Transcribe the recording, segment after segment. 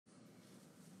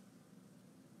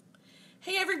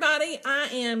Hey everybody, I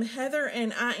am Heather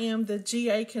and I am the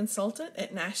GA consultant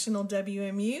at National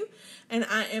WMU, and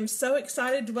I am so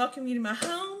excited to welcome you to my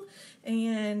home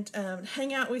and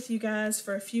hang out with you guys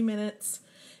for a few minutes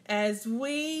as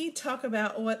we talk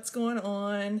about what's going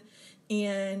on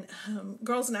in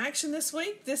Girls in Action this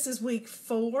week. This is week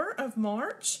 4 of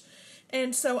March,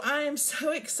 and so I am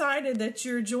so excited that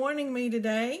you're joining me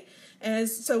today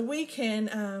so we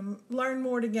can learn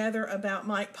more together about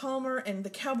Mike Palmer and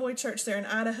the Cowboy Church there in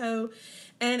Idaho,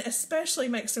 and especially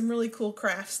make some really cool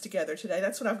crafts together today.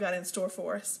 That's what I've got in store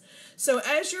for us. So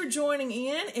as you're joining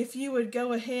in, if you would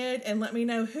go ahead and let me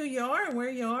know who you are and where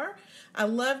you are. I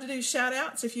love to do shout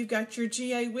outs. If you've got your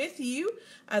GA with you,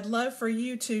 I'd love for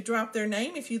you to drop their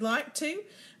name if you'd like to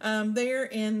there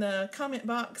in the comment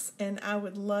box, and I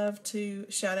would love to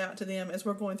shout out to them as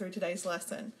we're going through today's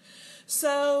lesson.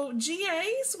 So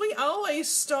GAs, we always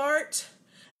start,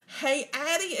 hey,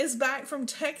 Addie is back from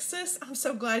Texas. I'm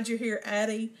so glad you're here,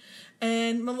 Addie.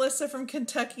 And Melissa from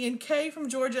Kentucky and Kay from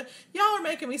Georgia. Y'all are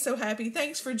making me so happy.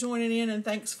 Thanks for joining in and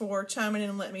thanks for chiming in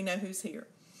and letting me know who's here.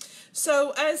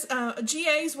 So as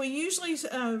GAs,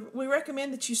 we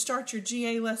recommend that you start your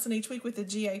GA lesson each week with a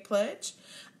GA pledge.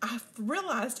 I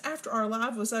realized after our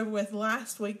live was over with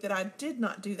last week that I did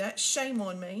not do that. Shame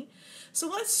on me. So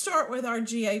let's start with our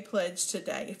GA pledge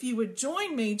today. If you would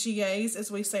join me, GAs, as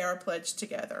we say our pledge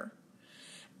together.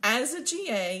 As a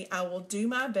GA, I will do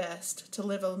my best to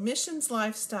live a missions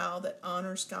lifestyle that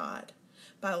honors God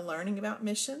by learning about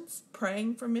missions,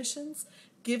 praying for missions,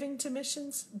 giving to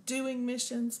missions, doing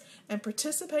missions, and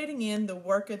participating in the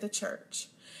work of the church.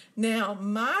 Now,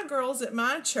 my girls at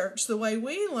my church, the way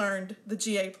we learned the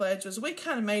GA pledge was we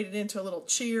kind of made it into a little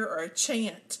cheer or a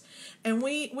chant. And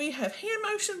we have hand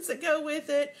motions that go with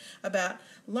it about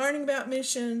learning about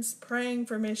missions, praying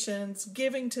for missions,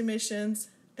 giving to missions,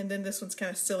 and then this one's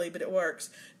kind of silly, but it works,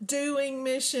 doing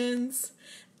missions,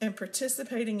 and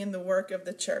participating in the work of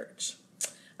the church.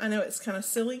 I know it's kind of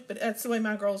silly, but that's the way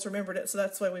my girls remembered it, so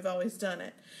that's the way we've always done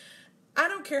it. I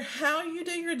don't care how you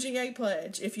do your GA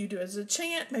pledge. If you do it as a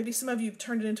chant, maybe some of you have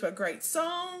turned it into a great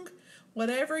song.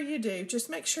 Whatever you do, just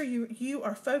make sure you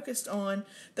are focused on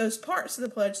those parts of the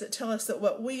pledge that tell us that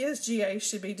what we as GAs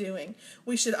should be doing.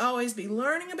 We should always be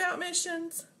learning about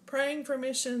missions, praying for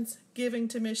missions, giving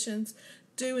to missions,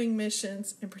 doing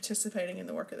missions, and participating in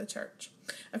the work of the church.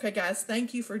 Okay, guys,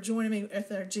 thank you for joining me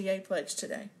with our GA pledge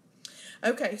today.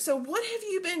 Okay, so what have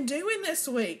you been doing this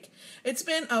week? It's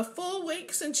been a full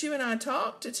week since you and I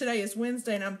talked. Today is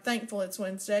Wednesday, and I'm thankful it's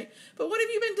Wednesday. But what have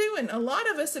you been doing? A lot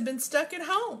of us have been stuck at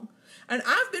home. And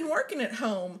I've been working at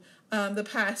home the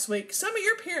past week. Some of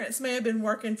your parents may have been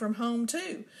working from home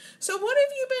too. So what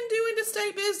have you been doing to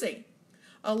stay busy?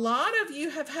 A lot of you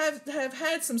have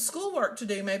had some schoolwork to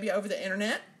do, maybe over the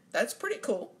internet. That's pretty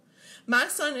cool. My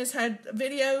son has had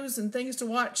videos and things to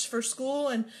watch for school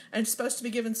and supposed to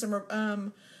be given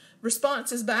some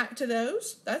responses back to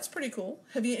those. That's pretty cool.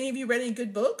 Have any of you read any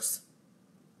good books?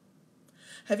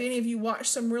 Have any of you watched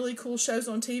some really cool shows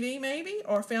on TV maybe,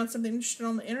 or found something interesting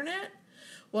on the internet?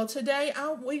 Well, today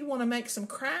we want to make some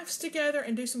crafts together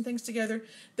and do some things together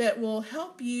that will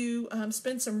help you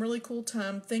spend some really cool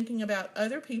time thinking about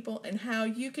other people and how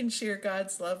you can share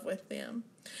God's love with them.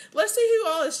 Let's see who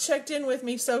all has checked in with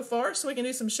me so far so we can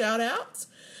do some shout outs.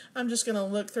 I'm just going to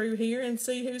look through here and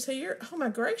see who's here. Oh my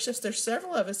gracious, there's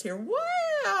several of us here.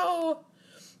 Wow!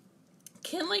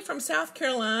 Kinley from South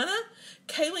Carolina,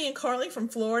 Kaylee and Carly from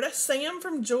Florida, Sam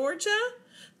from Georgia,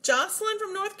 Jocelyn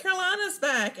from North Carolina is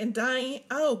back, and Diane,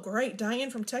 oh great,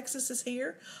 Diane from Texas is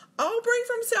here, Aubrey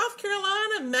from South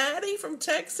Carolina, Maddie from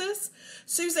Texas,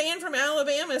 Suzanne from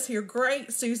Alabama is here,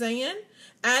 great Suzanne,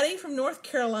 Addie from North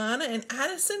Carolina, and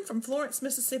Addison from Florence,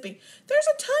 Mississippi. There's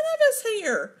a ton of us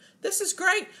here. This is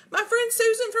great. My friend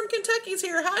Susan from Kentucky is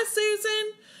here. Hi,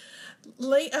 Susan.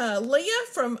 Leah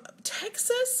from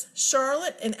Texas,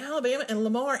 Charlotte in Alabama, and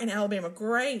Lamar in Alabama.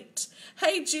 Great.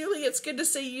 Hey, Julie, it's good to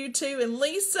see you too. And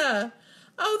Lisa.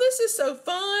 Oh, this is so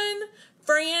fun.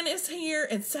 Fran is here,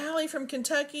 and Sally from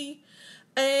Kentucky,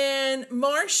 and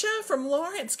Marcia from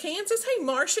Lawrence, Kansas. Hey,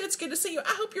 Marcia, it's good to see you.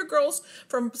 I hope your girls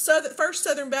from First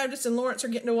Southern Baptist in Lawrence are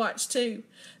getting to watch too.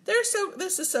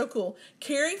 This is so cool.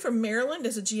 Carrie from Maryland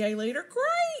is a GA leader.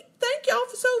 Great. Thank y'all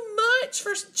so much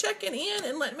for checking in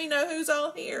and letting me know who's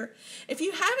all here. If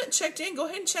you haven't checked in, go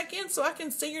ahead and check in so I can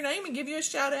see your name and give you a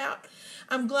shout out.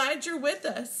 I'm glad you're with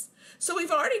us. So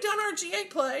we've already done our GA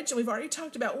pledge, and we've already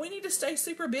talked about we need to stay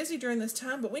super busy during this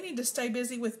time, but we need to stay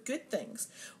busy with good things.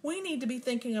 We need to be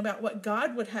thinking about what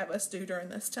God would have us do during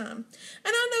this time.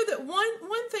 And I know that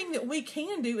one thing that we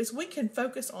can do is we can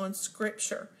focus on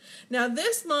Scripture. Now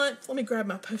this month, let me grab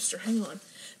my poster, hang on.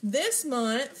 This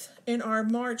month in our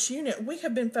March unit, we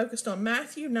have been focused on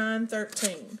Matthew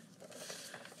 9:13.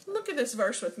 Look at this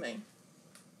verse with me.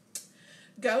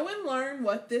 Go and learn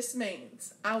what this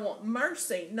means. I want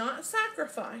mercy, not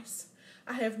sacrifice.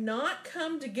 I have not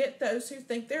come to get those who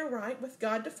think they're right with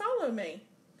God to follow me.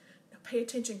 Now pay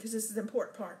attention because this is the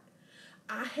important part.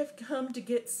 I have come to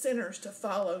get sinners to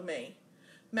follow me.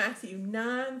 Matthew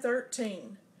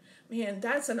 9:13. Man,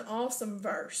 that's an awesome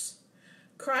verse.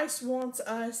 Christ wants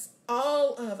us,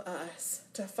 all of us,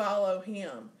 to follow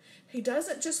him. He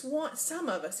doesn't just want some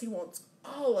of us. He wants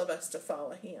all of us to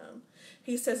follow him.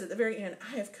 He says at the very end,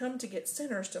 I have come to get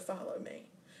sinners to follow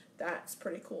me. That's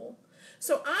pretty cool.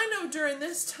 So I know during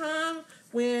this time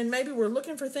when maybe we're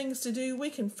looking for things to do,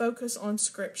 we can focus on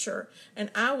Scripture.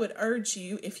 And I would urge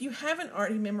you, if you haven't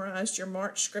already memorized your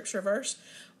March Scripture verse,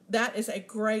 that is a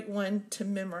great one to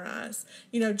memorize.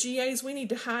 You know, GAs, we need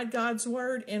to hide God's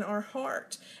Word in our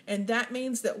heart. And that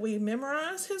means that we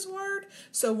memorize His Word,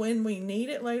 so when we need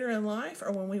it later in life or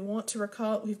when we want to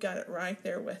recall it, we've got it right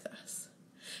there with us.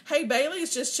 Hey,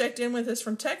 Bailey's just checked in with us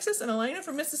from Texas, and Elena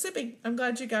from Mississippi. I'm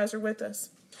glad you guys are with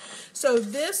us. So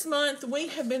this month we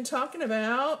have been talking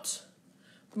about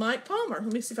Mike Palmer.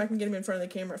 Let me see if I can get him in front of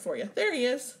the camera for you. There he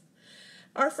is.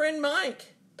 Our friend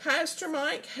Mike. Pastor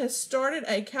Mike has started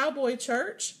a cowboy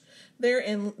church there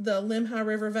in the Lemhi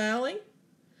River Valley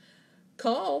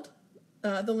called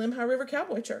the Lemhi River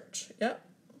Cowboy Church. Yep.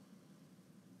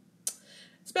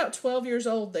 It's about 12 years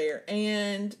old there,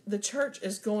 and the church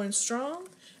is going strong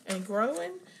and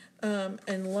growing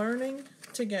and learning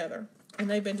together. And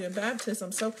they've been doing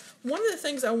baptism. So one of the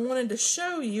things I wanted to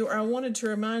show you, or I wanted to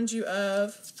remind you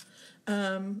of,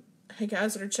 hey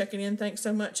guys that are checking in, thanks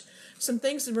so much. Some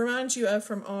things to remind you of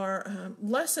from our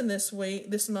lesson this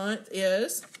month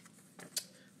is,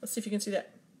 let's see if you can see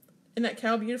that. Isn't that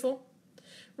cow beautiful?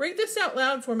 Read this out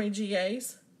loud for me,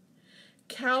 GAs.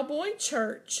 Cowboy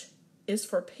church is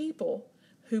for people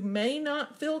who may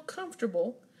not feel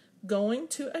comfortable going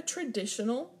to a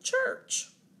traditional church.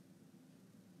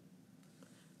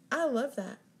 I love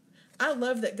that. I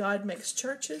love that God makes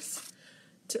churches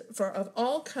for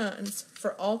all kinds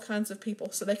of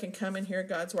people, so they can come and hear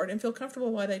God's word and feel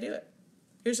comfortable while they do it.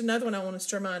 Here's another one I want us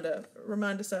to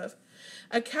remind us of.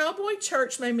 A cowboy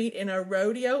church may meet in a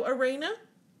rodeo arena,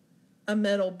 a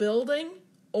metal building,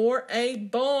 or a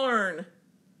barn.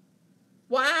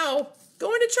 Wow,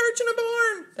 going to church in a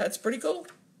barn. That's pretty cool.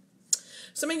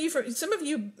 Some of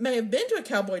you may have been to a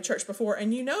cowboy church before,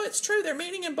 and you know it's true. They're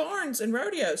meeting in barns and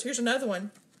rodeos. Here's another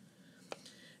one.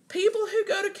 People who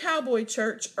go to cowboy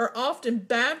church are often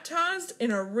baptized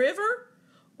in a river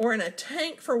or in a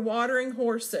tank for watering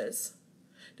horses.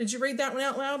 Did you read that one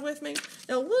out loud with me?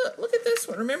 Now look at this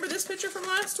one. Remember this picture from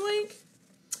last week?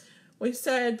 We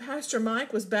said Pastor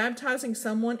Mike was baptizing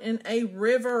someone in a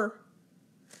river.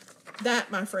 That,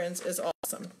 my friends, is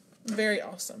awesome. Very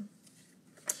awesome.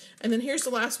 And then here's the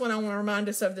last one I want to remind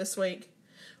us of this week.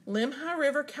 Lemhi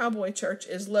River Cowboy Church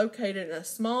is located in a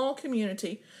small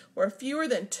community where fewer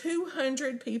than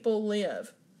 200 people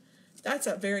live. That's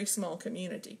a very small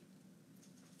community.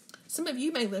 Some of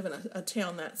you may live in a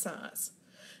town that size.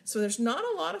 So there's not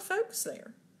a lot of folks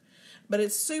there. But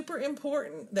it's super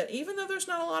important that even though there's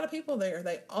not a lot of people there,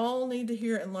 they all need to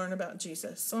hear and learn about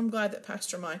Jesus. So I'm glad that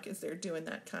Pastor Mike is there doing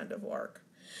that kind of work.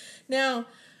 Now,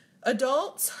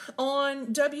 adults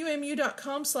on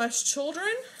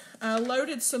WMU.com/children. I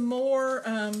loaded some more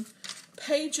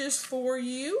pages for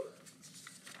you.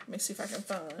 Let me see if I can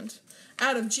find.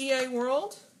 Out of GA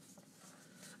World.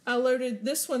 I loaded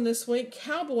this one this week,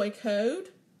 Cowboy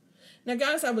Code. Now,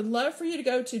 guys, I would love for you to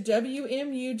go to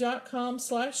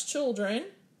WMU.com/children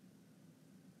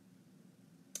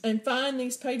and find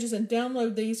these pages and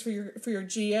download these for your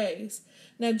GAs.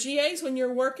 Now, GAs, when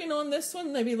you're working on this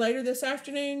one, maybe later this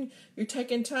afternoon, you're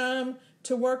taking time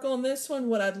to work on this one,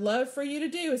 what I'd love for you to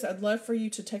do is I'd love for you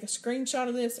to take a screenshot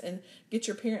of this and get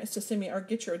your parents to send me, or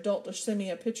get your adult to send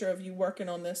me a picture of you working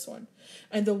on this one.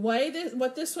 And the way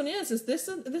what this one is this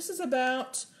is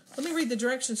about, let me read the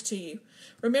directions to you.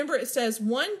 Remember, it says,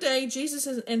 one day Jesus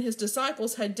and his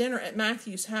disciples had dinner at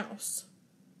Matthew's house.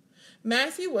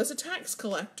 Matthew was a tax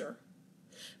collector.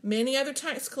 Many other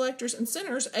tax collectors and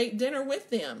sinners ate dinner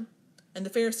with them, and the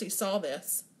Pharisees saw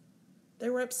this. They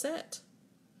were upset.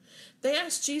 They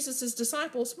asked Jesus'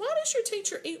 disciples, why does your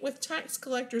teacher eat with tax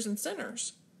collectors and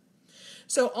sinners?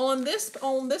 So on this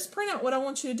printout, what I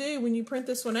want you to do when you print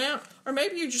this one out, or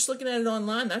maybe you're just looking at it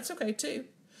online, that's okay too.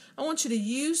 I want you to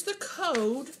use the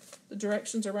code. The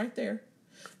directions are right there.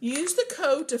 Use the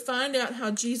code to find out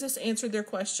how Jesus answered their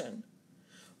question.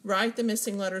 Write the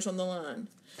missing letters on the line.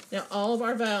 Now, all of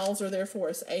our vowels are there for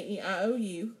us, A, E, I, O,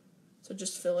 U. So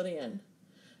just fill it in.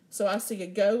 So I see a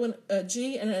go and a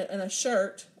G and a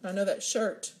shirt. I know that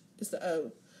shirt is the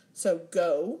O. So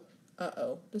go.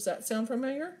 Uh-oh. Does that sound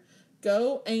familiar?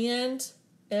 Go and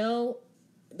L.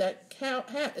 That cow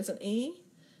hat is an E.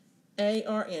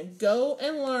 A-R-N. Go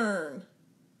and learn.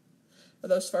 Are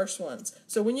those first ones.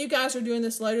 So when you guys are doing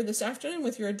this later this afternoon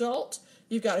with your adult,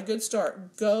 you've got a good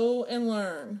start. Go and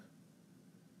learn.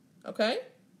 Okay?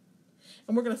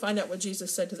 And we're going to find out what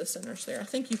Jesus said to the sinners there. I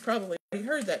think you've probably already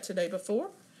heard that today before.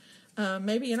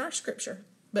 Maybe in our scripture.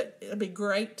 But it'll be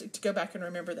great to go back and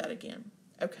remember that again.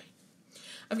 Okay.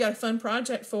 I've got a fun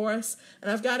project for us, and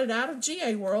I've got it out of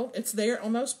GA World. It's there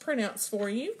on those printouts for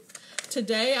you.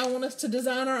 Today, I want us to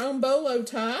design our own bolo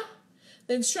tie.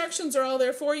 The instructions are all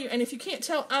there for you, and if you can't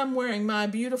tell, I'm wearing my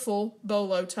beautiful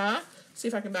bolo tie. See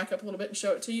if I can back up a little bit and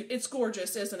show it to you. It's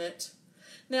gorgeous, isn't it?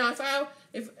 Now, if I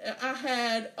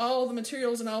had all the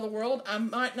materials in all the world, I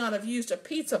might not have used a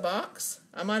pizza box.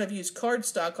 I might have used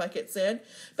cardstock like it said.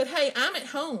 But hey, I'm at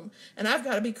home, and I've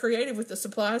got to be creative with the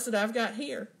supplies that I've got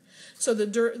here. So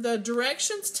the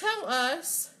directions tell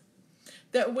us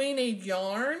that we need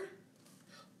yarn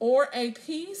or a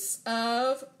piece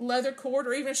of leather cord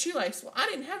or even a shoelace. Well, I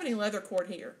didn't have any leather cord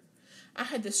here. I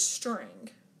had this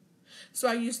string. So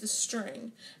I used the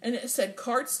string. And it said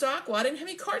cardstock. Well, I didn't have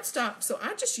any cardstock, so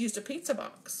I just used a pizza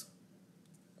box.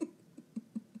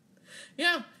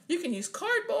 Yeah, you can use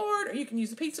cardboard or you can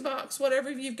use a pizza box,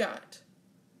 whatever you've got.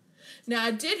 Now,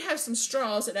 I did have some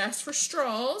straws. It asked for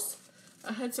straws.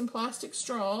 I had some plastic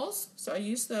straws, so I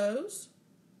used those.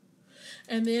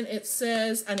 And then it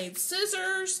says I need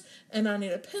scissors, and I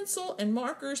need a pencil and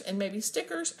markers and maybe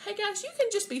stickers. Hey, guys, you can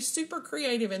just be super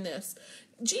creative in this.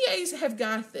 GAs have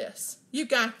got this. You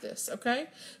got this, okay?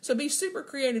 So be super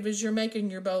creative as you're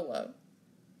making your bolo.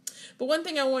 But one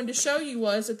thing I wanted to show you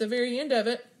was at the very end of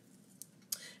it,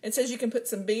 it says you can put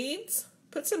some beads.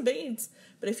 Put some beads.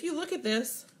 But if you look at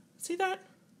this, see that?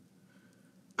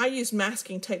 I used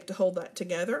masking tape to hold that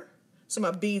together so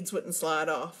my beads wouldn't slide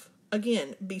off.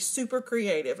 Again, be super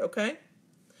creative, okay?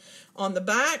 On the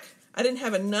back, I didn't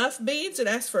have enough beads. It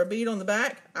asked for a bead on the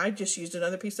back. I just used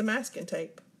another piece of masking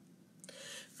tape.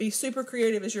 Be super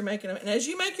creative as you're making them. And as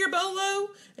you make your bolo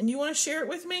and you want to share it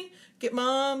with me, get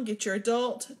mom, get your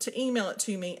adult to email it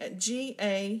to me at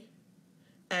ga@wmu.org.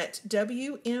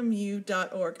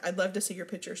 I'd love to see your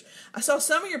pictures. I saw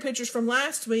some of your pictures from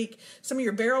last week, some of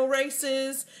your barrel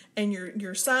races and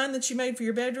your sign that you made for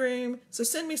your bedroom. So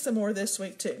send me some more this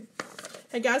week too.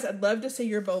 Hey guys, I'd love to see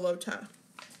your bolo tie.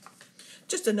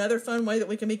 Just another fun way that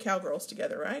we can be cowgirls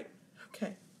together, right?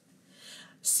 Okay.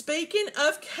 Speaking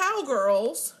of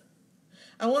cowgirls,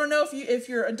 I want to know if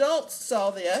your adults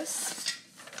saw this.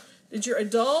 Did your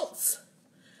adults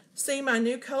see my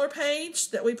new color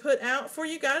page that we put out for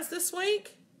you guys this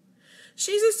week?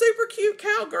 She's a super cute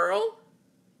cowgirl.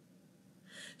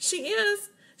 She is.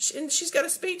 And she's got a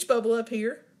speech bubble up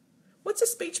here. What's a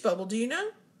speech bubble? Do you know?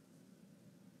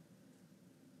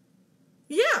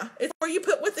 Yeah, it's where you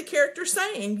put what the character's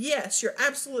saying. Yes, you're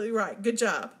absolutely right. Good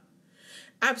job.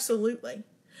 Absolutely.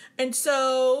 And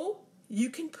so you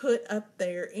can put up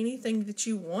there anything that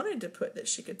you wanted to put that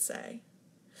she could say.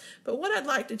 But what I'd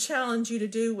like to challenge you to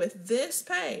do with this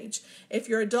page, if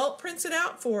your adult prints it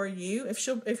out for you, if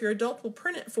your adult will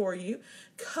print it for you,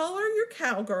 color your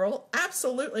cowgirl,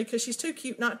 absolutely, because she's too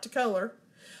cute not to color.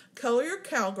 Color your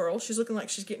cowgirl. She's looking like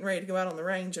she's getting ready to go out on the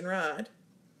range and ride.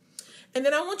 And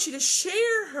then I want you to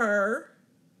share her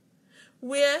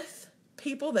with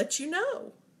people that you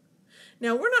know.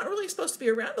 Now, we're not really supposed to be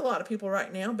around a lot of people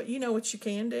right now, but you know what you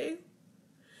can do?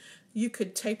 You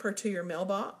could tape her to your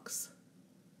mailbox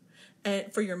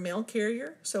and for your mail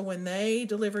carrier. So when they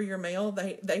deliver your mail,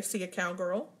 they see a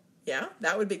cowgirl. Yeah,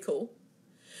 that would be cool.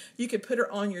 You could put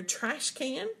her on your trash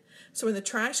can. So when the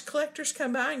trash collectors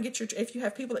come by and if you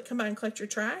have people that come by and collect your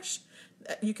trash,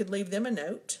 you could leave them a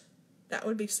note. That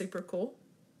would be super cool.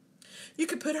 You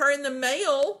could put her in the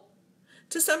mail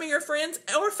to some of your friends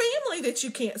or family that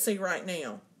you can't see right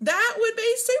now. That would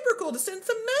be super cool to send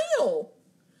some mail.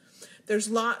 There's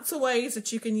lots of ways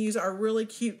that you can use our really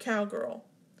cute cowgirl.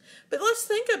 But let's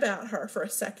think about her for a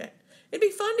second. It'd be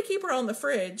fun to keep her on the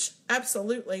fridge,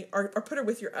 absolutely, or put her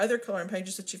with your other coloring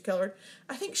pages that you've colored.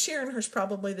 I think sharing her's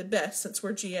probably the best since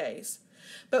we're GAs.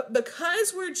 But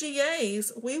because we're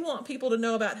GAs, we want people to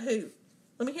know about who.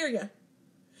 Let me hear you.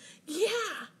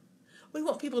 Yeah. We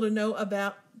want people to know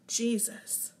about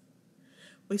Jesus.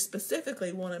 We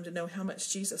specifically want them to know how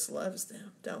much Jesus loves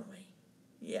them, don't we?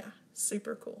 Yeah,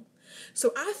 super cool.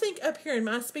 So I think up here in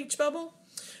my speech bubble,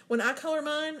 when I color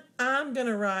mine, I'm going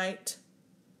to write,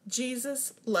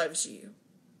 Jesus loves you.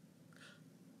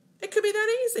 It could be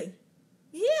that easy.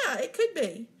 Yeah, it could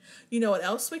be. You know what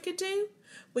else we could do?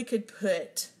 We could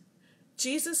put,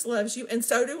 Jesus loves you, and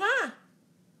so do I.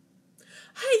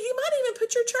 Hey, you might even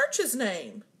put your church's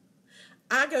name.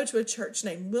 I go to a church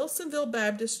named Wilsonville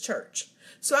Baptist Church.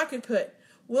 So I could put,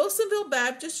 Wilsonville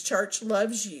Baptist Church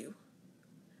loves you.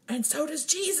 And so does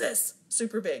Jesus.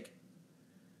 Super big.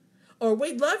 Or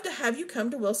we'd love to have you come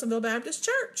to Wilsonville Baptist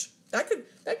Church.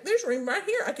 There's room right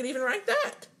here. I could even write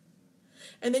that.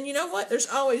 And then you know what? There's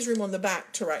always room on the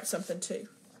back to write something too.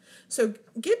 So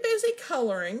get busy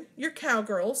coloring your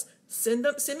cowgirls. Send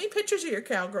me pictures of your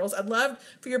cowgirls. I'd love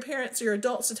for your parents or your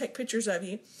adults to take pictures of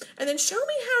you. And then show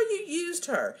me how you used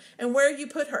her and where you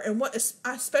put her. And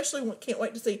I especially can't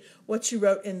wait to see what you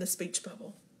wrote in the speech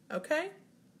bubble. Okay?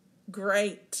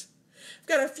 Great. I've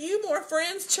got a few more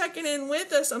friends checking in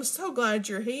with us. I'm so glad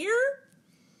you're here.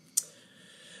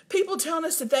 People telling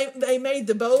us that they made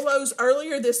the bolos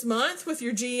earlier this month with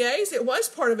your GAs. It was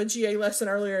part of a GA lesson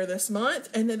earlier this month,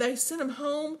 and that they sent them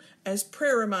home as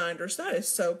prayer reminders. That is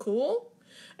so cool.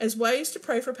 As ways to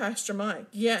pray for Pastor Mike.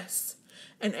 Yes.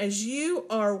 And as you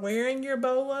are wearing your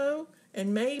bolo,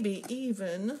 and maybe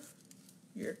even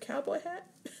your cowboy hat.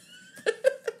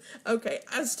 Okay,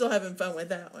 I'm still having fun with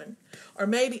that one. Or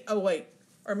maybe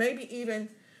even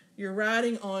you're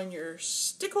riding on your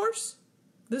stick horse.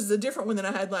 This is a different one than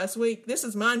I had last week. This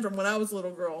is mine from when I was a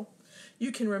little girl.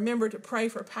 You can remember to pray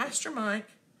for Pastor Mike,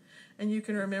 and you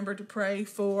can remember to pray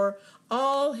for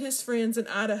all his friends in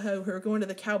Idaho who are going to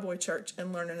the cowboy church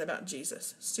and learning about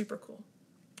Jesus. Super cool.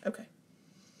 Okay.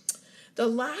 The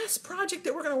last project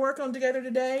that we're going to work on together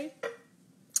today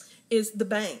is the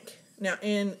bank. Now,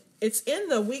 it's in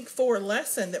the week 4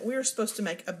 lesson that we're supposed to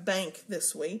make a bank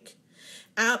this week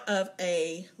out of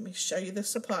let me show you the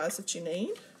supplies that you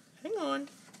need. Hang on.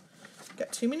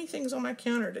 Got too many things on my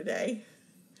counter today.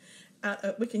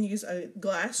 We can use a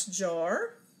glass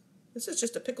jar. This is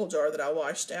just a pickle jar that I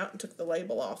washed out and took the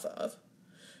label off of.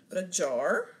 But a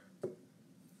jar.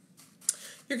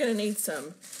 You're going to need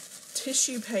some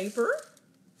tissue paper,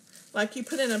 like you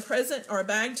put in a present or a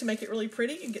bag to make it really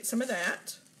pretty. You get some of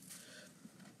that.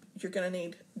 You're going to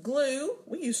need glue.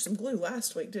 We used some glue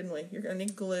last week, didn't we? You're going to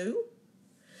need glue.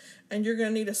 And you're going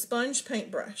to need a sponge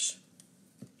paintbrush.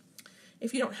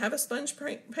 If you don't have a sponge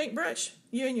paintbrush,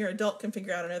 you and your adult can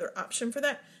figure out another option for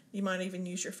that. You might even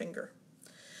use your finger.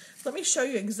 Let me show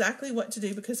you exactly what to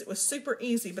do because it was super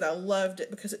easy, but I loved it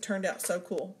because it turned out so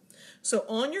cool. So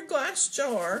on your glass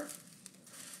jar,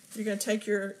 you're going to take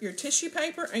your tissue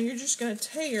paper and you're just going to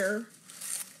tear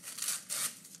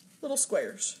little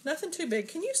squares. Nothing too big.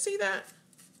 Can you see that?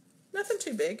 Nothing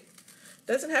too big.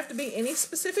 Doesn't have to be any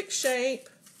specific shape.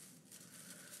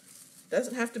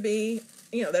 Doesn't have to be,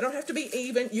 they don't have to be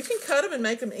even. You can cut them and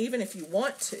make them even if you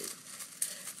want to.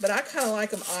 But I kind of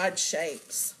like them odd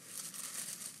shapes.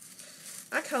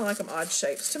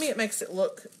 To me, it makes it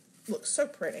look so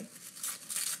pretty.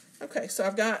 Okay, so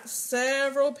I've got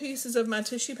several pieces of my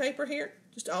tissue paper here,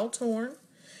 just all torn.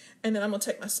 And then I'm going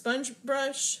to take my sponge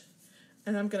brush,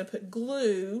 and I'm going to put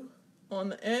glue on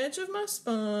the edge of my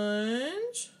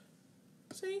sponge.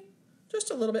 See?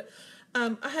 Just a little bit.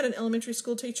 I had an elementary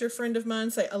school teacher friend of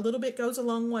mine say, a little bit goes a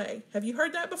long way. Have you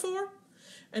heard that before?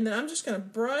 And then I'm just going to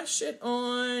brush it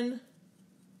on.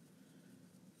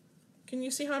 Can you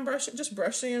see how I'm brushing? Just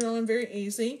brushing it on very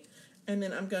easy. And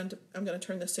then I'm going to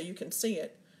turn this so you can see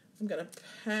it. I'm going to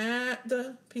pat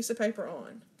the piece of paper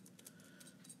on.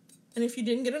 And if you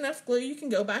didn't get enough glue, you can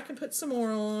go back and put some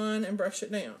more on and brush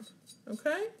it down.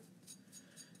 Okay?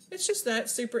 It's just that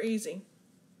super easy.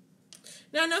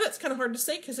 Now, I know that's kind of hard to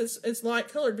see because it's light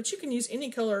colored, but you can use any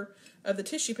color of the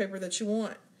tissue paper that you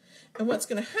want. And what's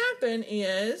going to happen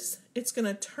is it's going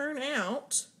to turn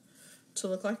out to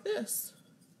look like this.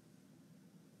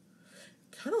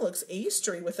 Kind of looks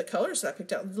Eastery with the colors that I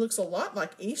picked out. It looks a lot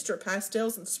like Easter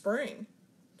pastels in spring.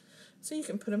 So you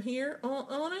can put them here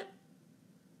on it.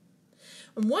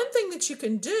 And one thing that you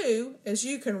can do is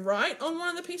you can write on one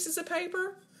of the pieces of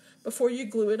paper before you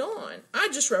glue it on. I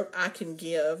just wrote, I can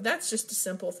give. That's just a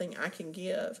simple thing, I can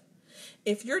give.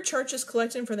 If your church is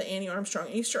collecting for the Annie Armstrong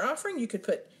Easter offering, you could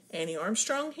put Annie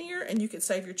Armstrong here, and you could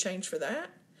save your change for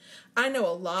that. I know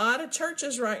a lot of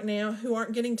churches right now who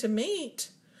aren't getting to meet.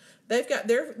 They've got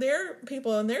their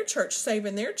people in their church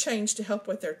saving their change to help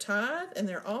with their tithe and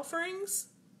their offerings.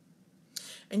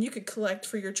 And you could collect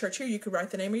for your church here. You could write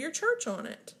the name of your church on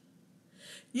it.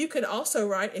 You could also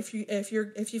write if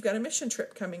you've got a mission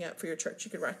trip coming up for your church,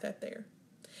 you could write that there.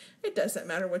 It doesn't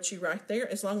matter what you write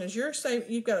there, as long as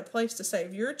you've got a place to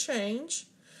save your change,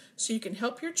 so you can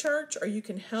help your church or you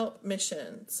can help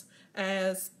missions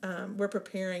as we're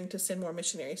preparing to send more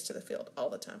missionaries to the field all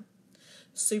the time.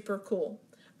 Super cool.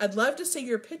 I'd love to see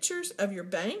your pictures of your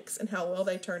banks and how well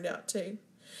they turned out too.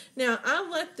 Now, I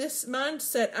let this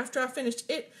mindset after I finished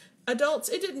it. Adults,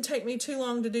 it didn't take me too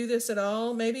long to do this at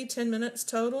all, maybe 10 minutes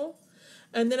total.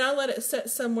 And then I let it set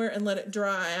somewhere and let it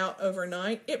dry out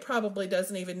overnight. It probably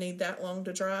doesn't even need that long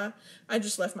to dry. I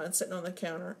just left mine sitting on the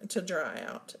counter to dry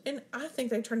out. And I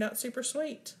think they turned out super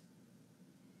sweet.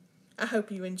 I hope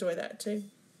you enjoy that too.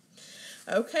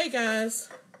 Okay, guys.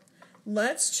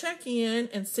 Let's check in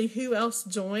and see who else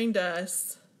joined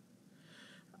us.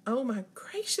 Oh my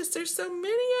gracious, there's so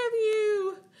many of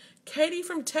you. Katie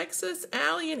from Texas,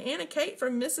 Allie and Anna Kate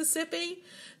from Mississippi.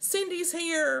 Cindy's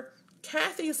here.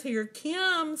 Kathy's here.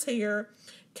 Kim's here.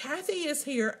 Kathy is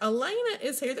here. Elena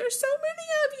is here. There's so many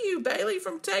of you. Bailey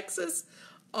from Texas.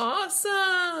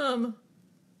 Awesome.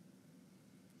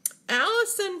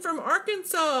 Allison from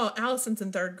Arkansas. Allison's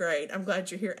in 3rd grade. I'm glad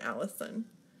you're here, Allison.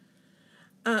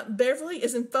 Beverly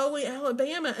is in Foley,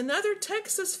 Alabama. Another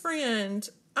Texas friend.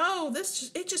 Oh,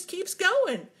 it just keeps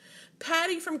going.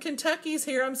 Patty from Kentucky's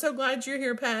here. I'm so glad you're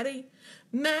here, Patty.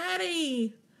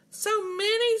 Maddie. So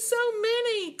many.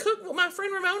 My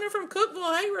friend Ramona from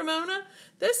Cookville. Hey, Ramona.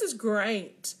 This is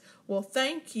great. Well,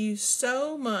 thank you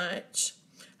so much.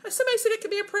 Somebody said it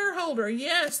could be a prayer holder.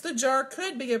 Yes, the jar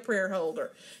could be a prayer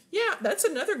holder. Yeah, that's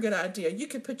another good idea. You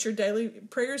could put your daily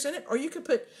prayers in it, or you could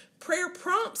put prayer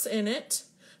prompts in it,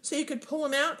 so you could pull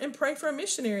them out and pray for a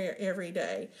missionary every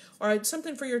day, or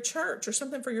something for your church, or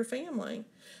something for your family.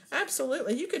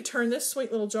 Absolutely. You could turn this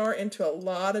sweet little jar into a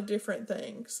lot of different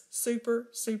things. Super,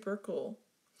 super cool.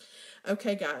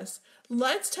 Okay, guys,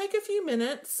 let's take a few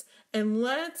minutes and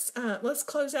let's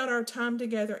close out our time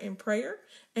together in prayer.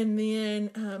 And then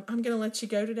I'm going to let you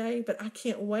go today, but I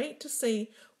can't wait to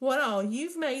see what all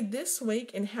you've made this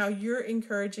week and how you're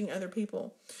encouraging other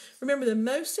people. Remember, the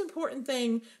most important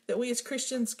thing that we as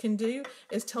Christians can do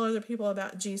is tell other people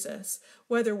about Jesus.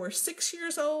 Whether we're 6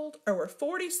 years old or we're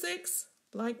 46,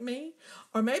 like me,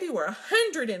 or maybe we're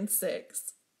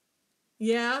 106.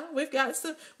 Yeah, we've got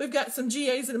some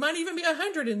GAs that might even be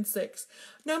 106.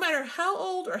 No matter how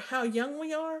old or how young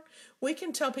we are, we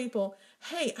can tell people,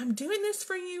 hey, I'm doing this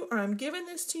for you, or I'm giving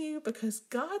this to you because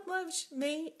God loves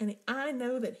me and I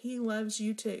know that He loves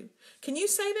you too. Can you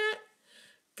say that?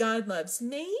 God loves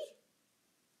me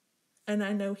and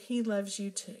I know He loves you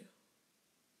too.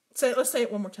 Let's say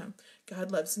it one more time.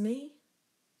 God loves me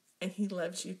and He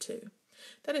loves you too.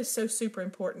 That is so super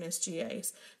important as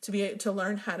GAs to be able to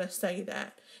learn how to say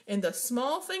that in the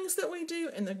small things that we do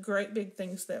and the great big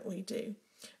things that we do.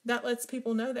 That lets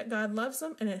people know that God loves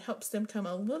them, and it helps them come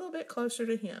a little bit closer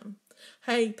to Him.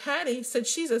 Hey, Patty said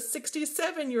she's a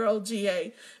 67-year-old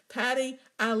GA. Patty,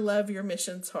 I love your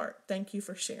missions heart. Thank you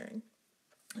for sharing.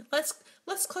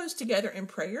 Let's close together in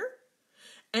prayer,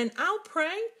 and I'll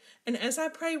pray. And as I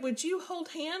pray, would you hold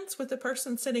hands with the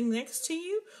person sitting next to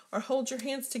you, or hold your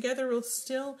hands together real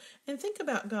still and think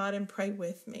about God and pray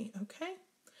with me, okay?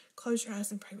 Close your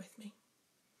eyes and pray with me.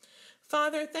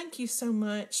 Father, thank you so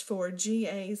much for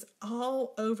GAs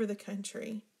all over the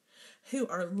country who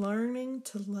are learning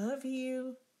to love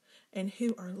you and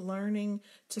who are learning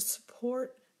to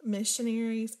support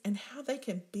missionaries and how they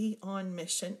can be on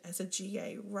mission as a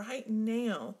GA right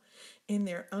now in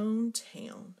their own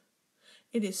town.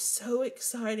 It is so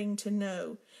exciting to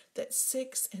know that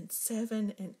 6 and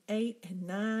 7 and 8 and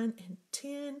 9 and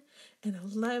 10 and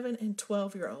 11 and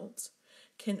 12-year-olds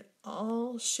can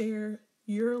all share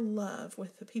your love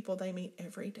with the people they meet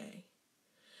every day.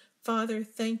 Father,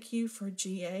 thank you for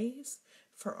GAs,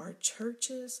 for our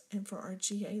churches, and for our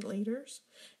GA leaders,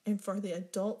 and for the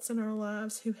adults in our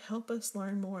lives who help us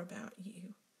learn more about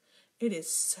you. It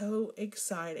is so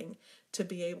exciting to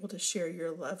be able to share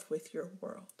your love with your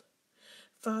world.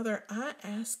 Father, I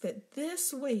ask that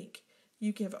this week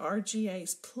you give our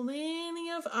GAs plenty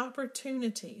of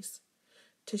opportunities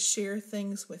to share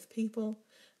things with people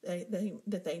that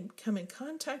they come in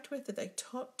contact with, that they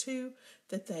talk to,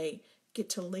 that they get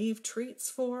to leave treats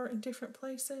for in different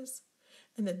places,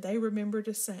 and that they remember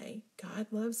to say, God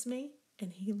loves me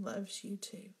and He loves you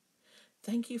too.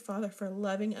 Thank you, Father, for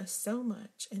loving us so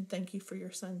much, and thank you for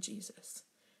your Son, Jesus.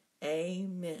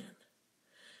 Amen.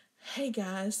 Hey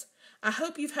guys, I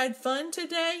hope you've had fun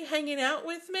today hanging out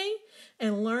with me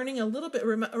and learning a little bit,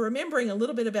 remembering a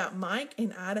little bit about Mike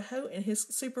in Idaho and his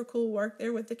super cool work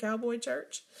there with the Cowboy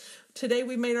Church. Today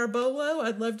we made our bolo.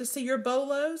 I'd love to see your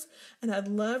bolos, and I'd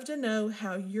love to know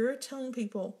how you're telling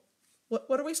people.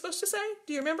 What are we supposed to say?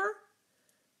 Do you remember?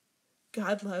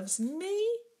 God loves me,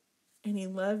 and He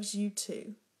loves you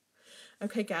too.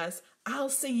 Okay, guys, I'll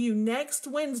see you next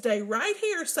Wednesday right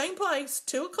here, same place,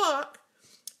 2 o'clock.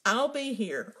 I'll be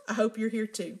here. I hope you're here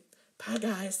too. Bye,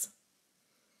 guys.